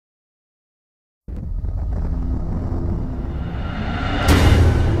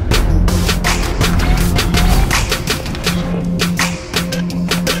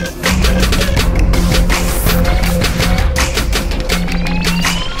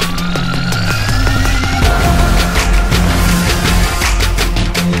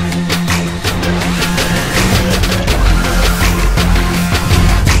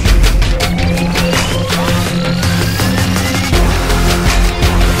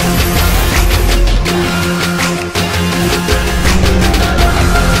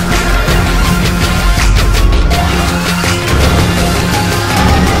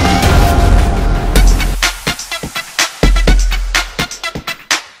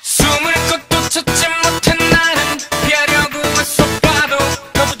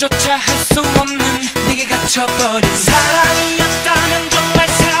멈춰버린 사랑이었다면 정말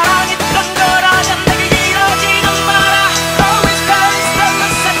사랑했던 거라면 내게 이러지는 마라. Always falling from the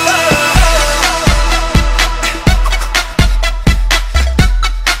center.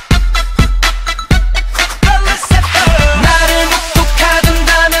 나를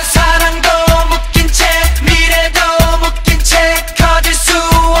묵묵하둔다면 사랑도 묶인 채 미래도 묶인 채 커질 수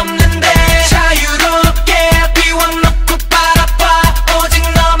없는데 자유롭게 비워놓고 바라봐. 오직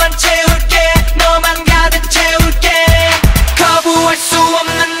너만 채울게. 너만 가득 채울게. 거부할 수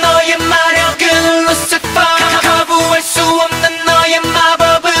없는 너의 마력은 Lucifer. 거부할 수 없는 너의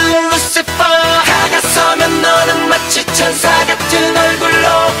마법은 Lucifer. 다가서면 너는 마치 천사 같은 얼굴로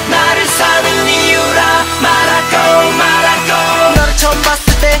나를 사는 이유라 말하고 너를 처음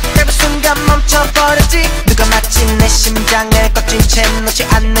봤을 때 짧은 순간 멈춰버렸지. 누가 마치 내 심장을 꽉 쥔 채 놓지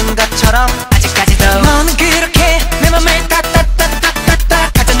않는 것처럼 아직까지도 너는 그렇게 내 맘을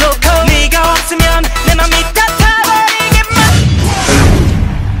따따따따따따 가져놓고 네가 없으면 내 맘이 따타버리게만.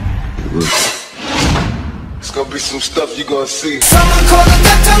 It's gonna be some stuff you gonna see. Someone call the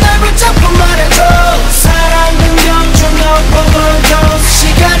doctor. 날 붙잡고 말해줘. 사랑은 영중 overdose.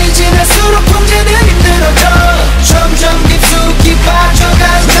 시간이 지날수록 통제는 힘들어져. 점점 깊숙이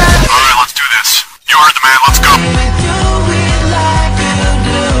빠져간다. Alright, let's do this. You heard the man, let's go.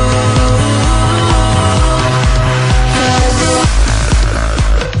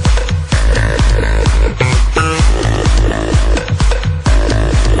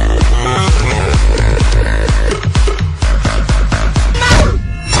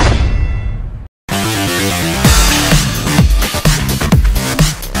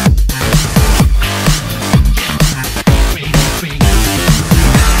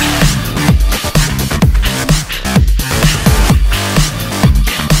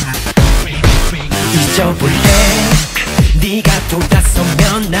 잊어볼래. 네가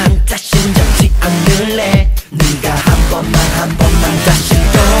돌아서면 난 자신 잡지 않을래. 네가 한 번만 다시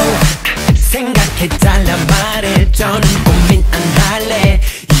또 생각해달란 말을 저는 고민 안 할래.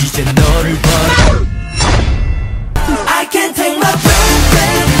 이제 너를 버려. I can't take my breath.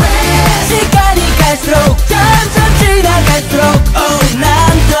 시간이 갈수록 점점 지나갈수록 oh 난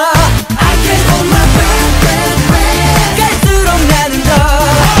더 I can't hold my breath. 갈수록 나는 더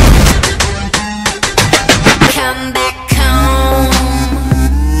Come back home.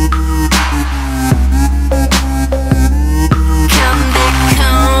 Come back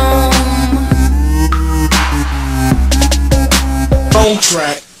home. On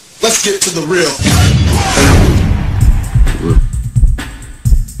track. Let's get to the real.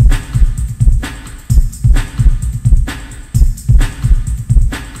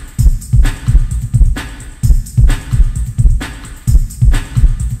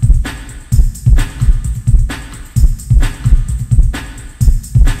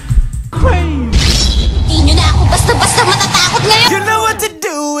 Di nyo na ako basta-basta matatakot ngayon. You know what to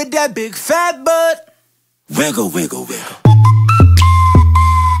do with that big fat butt. Wiggle, wiggle, wiggle.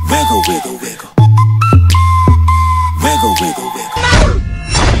 Wiggle, wiggle, wiggle. Wiggle, wiggle, wiggle.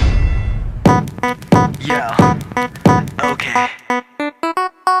 Yeah. Okay.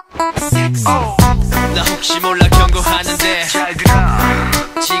 나 혹시 몰라 경고하는데 잘 들어.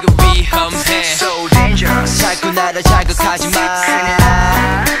 지금 위험해. So dangerous. 자꾸 나를 자극하지 마.